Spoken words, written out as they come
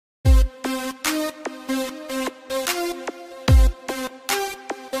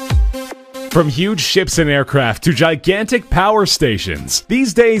From huge ships and aircraft to gigantic power stations,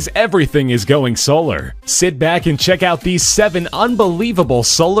 these days everything is going solar. Sit back and check out these 7 unbelievable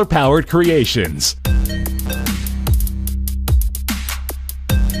solar-powered creations.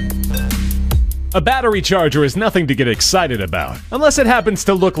 A battery charger is nothing to get excited about, unless it happens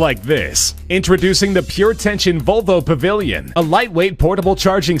to look like this. Introducing the Pure Tension Volvo Pavilion, a lightweight portable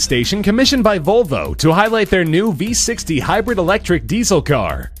charging station commissioned by Volvo to highlight their new V60 hybrid electric diesel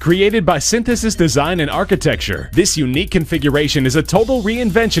car. Created by Synthesis Design and Architecture, this unique configuration is a total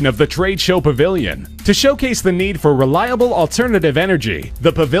reinvention of the trade show pavilion. To showcase the need for reliable alternative energy,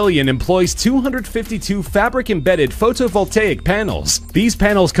 the pavilion employs 252 fabric-embedded photovoltaic panels. These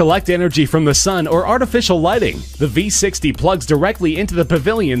panels collect energy from the sun or artificial lighting. The V60 plugs directly into the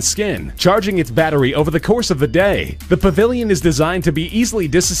pavilion's skin, charging its battery over the course of the day. The pavilion is designed to be easily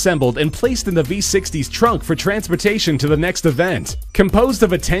disassembled and placed in the V60's trunk for transportation to the next event. Composed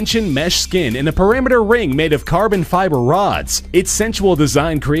of a tension mesh skin and a parameter ring made of carbon fiber rods, its sensual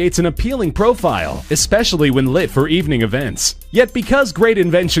design creates an appealing profile, especially when lit for evening events. Yet because great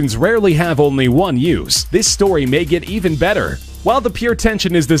inventions rarely have only one use, this story may get even better. While the Pure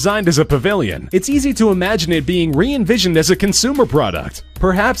Tension is designed as a pavilion, it's easy to imagine it being re-envisioned as a consumer product,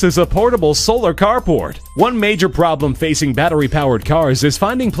 perhaps as a portable solar carport. One major problem facing battery-powered cars is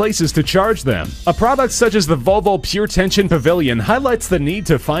finding places to charge them. A product such as the Volvo Pure Tension Pavilion highlights the need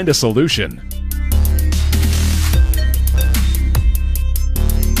to find a solution.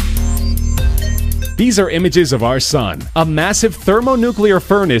 These are images of our sun, a massive thermonuclear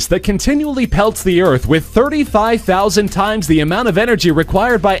furnace that continually pelts the Earth with 35,000 times the amount of energy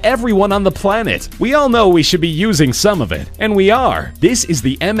required by everyone on the planet. We all know we should be using some of it, and we are. This is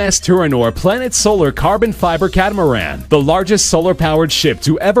the MS Turinor Planet Solar Carbon Fiber Catamaran, the largest solar-powered ship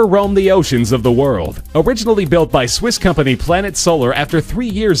to ever roam the oceans of the world. Originally built by Swiss company Planet Solar after 3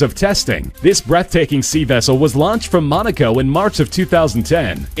 years of testing, this breathtaking sea vessel was launched from Monaco in March of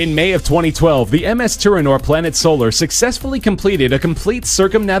 2010. In May of 2012, the MS Turinor Planet Solar successfully completed a complete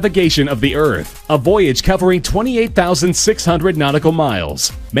circumnavigation of the Earth, a voyage covering 28,600 nautical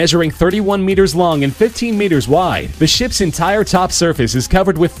miles. Measuring 31 meters long and 15 meters wide, the ship's entire top surface is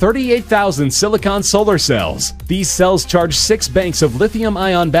covered with 38,000 silicon solar cells. These cells charge 6 banks of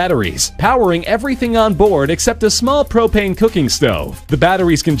lithium-ion batteries, powering everything on board except a small propane cooking stove. The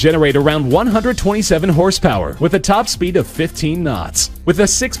batteries can generate around 127 horsepower with a top speed of 15 knots. With a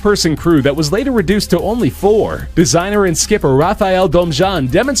 6-person crew that was later reduced to only 4, designer and skipper Raphael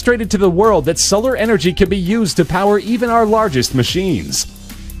Domjan demonstrated to the world that solar energy can be used to power even our largest machines.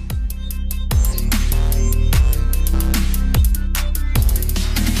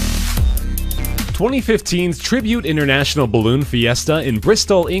 2015's Tribute International Balloon Fiesta in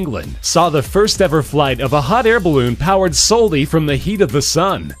Bristol, England, saw the first ever flight of a hot air balloon powered solely from the heat of the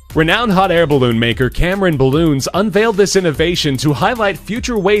sun. Renowned hot air balloon maker Cameron Balloons unveiled this innovation to highlight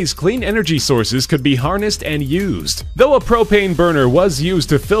future ways clean energy sources could be harnessed and used. Though a propane burner was used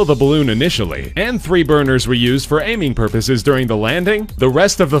to fill the balloon initially, and 3 burners were used for aiming purposes during the landing, the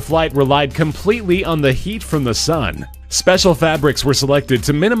rest of the flight relied completely on the heat from the sun. Special fabrics were selected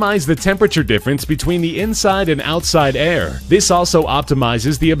to minimize the temperature difference between the inside and outside air. This also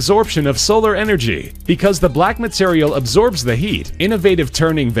optimizes the absorption of solar energy. Because the black material absorbs the heat, innovative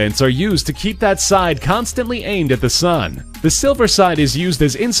turning vents are used to keep that side constantly aimed at the sun. The silver side is used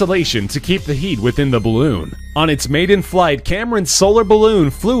as insulation to keep the heat within the balloon. On its maiden flight, Cameron's solar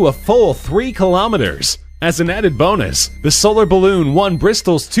balloon flew a full 3 kilometers. As an added bonus, the solar balloon won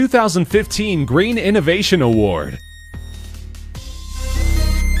Bristol's 2015 Green Innovation Award.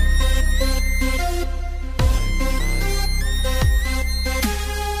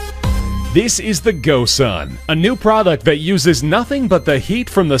 This is the GoSun, a new product that uses nothing but the heat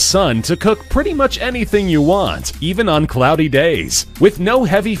from the sun to cook pretty much anything you want, even on cloudy days. With no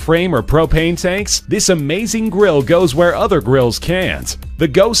heavy frame or propane tanks, this amazing grill goes where other grills can't. The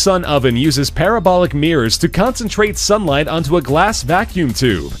GoSun oven uses parabolic mirrors to concentrate sunlight onto a glass vacuum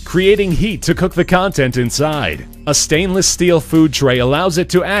tube, creating heat to cook the content inside. A stainless steel food tray allows it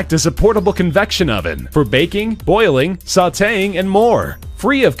to act as a portable convection oven for baking, boiling, sautéing, and more.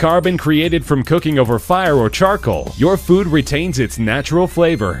 Free of carbon created from cooking over fire or charcoal, your food retains its natural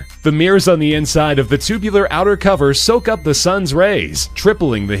flavor. The mirrors on the inside of the tubular outer cover soak up the sun's rays,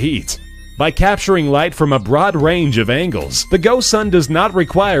 tripling the heat. By capturing light from a broad range of angles, the GoSun does not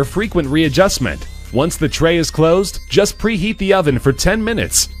require frequent readjustment. Once the tray is closed, just preheat the oven for 10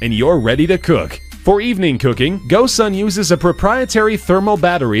 minutes and you're ready to cook. For evening cooking, GoSun uses a proprietary thermal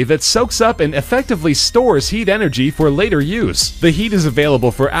battery that soaks up and effectively stores heat energy for later use. The heat is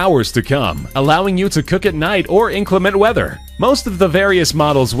available for hours to come, allowing you to cook at night or inclement weather. Most of the various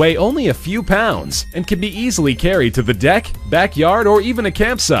models weigh only a few pounds and can be easily carried to the deck, backyard, or even a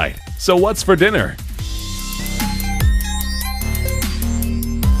campsite. So what's for dinner?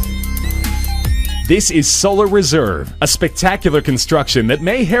 This is Solar Reserve, a spectacular construction that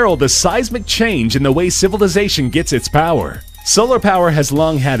may herald a seismic change in the way civilization gets its power. Solar power has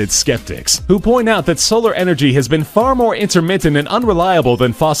long had its skeptics, who point out that solar energy has been far more intermittent and unreliable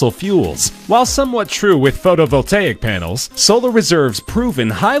than fossil fuels. While somewhat true with photovoltaic panels, Solar Reserve's proven,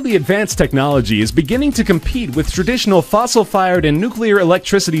 highly advanced technology is beginning to compete with traditional fossil-fired and nuclear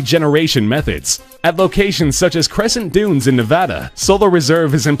electricity generation methods. At locations such as Crescent Dunes in Nevada, Solar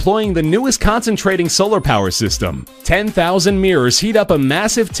Reserve is employing the newest concentrating solar power system. 10,000 mirrors heat up a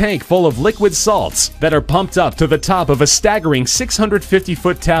massive tank full of liquid salts that are pumped up to the top of a staggering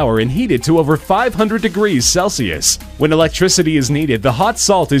 650-foot tower and heated to over 500 degrees Celsius. When electricity is needed, the hot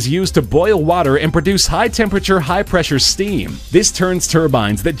salt is used to boil water and produce high-temperature, high-pressure steam. This turns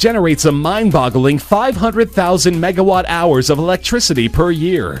turbines that generates a mind-boggling 500,000 megawatt-hours of electricity per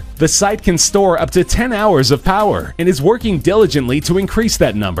year. The site can store up to 10 hours of power and is working diligently to increase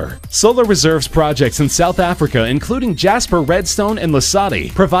that number. Solar Reserve's projects in South Africa, including Jasper, Redstone, and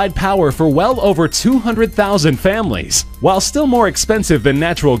Lasati, provide power for well over 200,000 families. While still more expensive than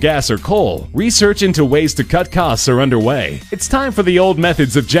natural gas or coal, research into ways to cut costs are underway. It's time for the old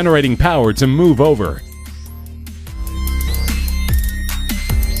methods of generating power to move over.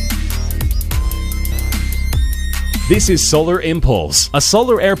 This is Solar Impulse, a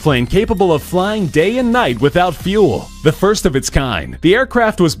solar airplane capable of flying day and night without fuel. The first of its kind, the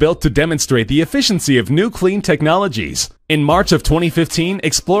aircraft was built to demonstrate the efficiency of new clean technologies. In March of 2015,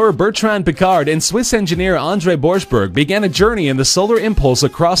 explorer Bertrand Piccard and Swiss engineer André Borschberg began a journey in the Solar Impulse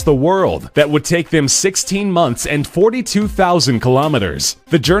across the world that would take them 16 months and 42,000 kilometers.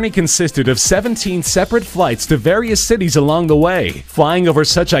 The journey consisted of 17 separate flights to various cities along the way, flying over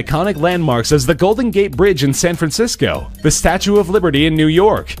such iconic landmarks as the Golden Gate Bridge in San Francisco, the Statue of Liberty in New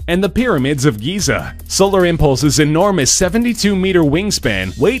York, and the Pyramids of Giza. Solar Impulse's enormous 72-meter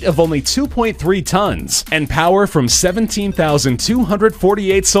wingspan, weight of only 2.3 tons, and power from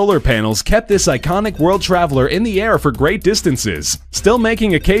 17,248 solar panels kept this iconic world traveler in the air for great distances. Still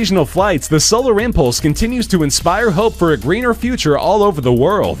making occasional flights, the Solar Impulse continues to inspire hope for a greener future all over the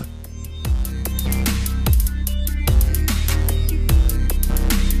world.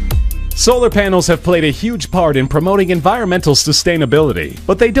 Solar panels have played a huge part in promoting environmental sustainability,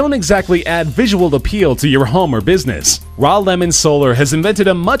 but they don't exactly add visual appeal to your home or business. Raw Lemon Solar has invented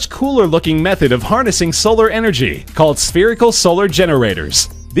a much cooler looking method of harnessing solar energy called spherical solar generators.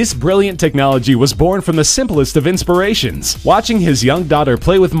 This brilliant technology was born from the simplest of inspirations. Watching his young daughter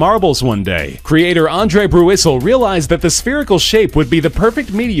play with marbles one day, creator Andre Bruissel realized that the spherical shape would be the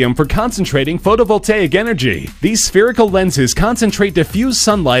perfect medium for concentrating photovoltaic energy. These spherical lenses concentrate diffuse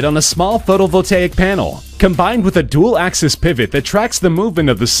sunlight on a small photovoltaic panel. Combined with a dual-axis pivot that tracks the movement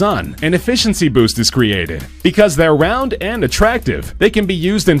of the sun, an efficiency boost is created. Because they're round and attractive, they can be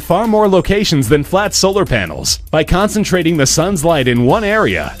used in far more locations than flat solar panels. By concentrating the sun's light in one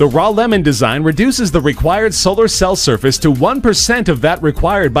area, the Raw Lemon design reduces the required solar cell surface to 1% of that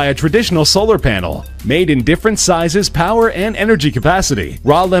required by a traditional solar panel. Made in different sizes, power, and energy capacity,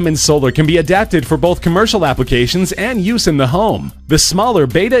 Raw Lemon Solar can be adapted for both commercial applications and use in the home. The smaller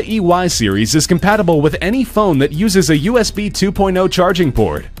Beta EY series is compatible with any phone that uses a USB 2.0 charging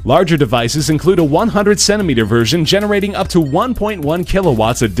port. Larger devices include a 100cm version generating up to 1.1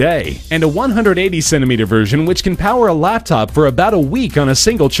 kilowatts a day, and a 180cm version which can power a laptop for about a week on a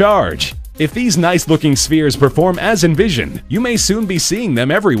single charge. If these nice-looking spheres perform as envisioned, you may soon be seeing them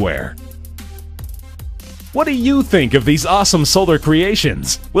everywhere. What do you think of these awesome solar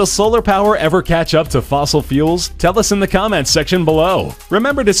creations? Will solar power ever catch up to fossil fuels? Tell us in the comments section below.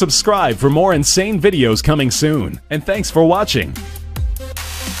 Remember to subscribe for more insane videos coming soon. And thanks for watching.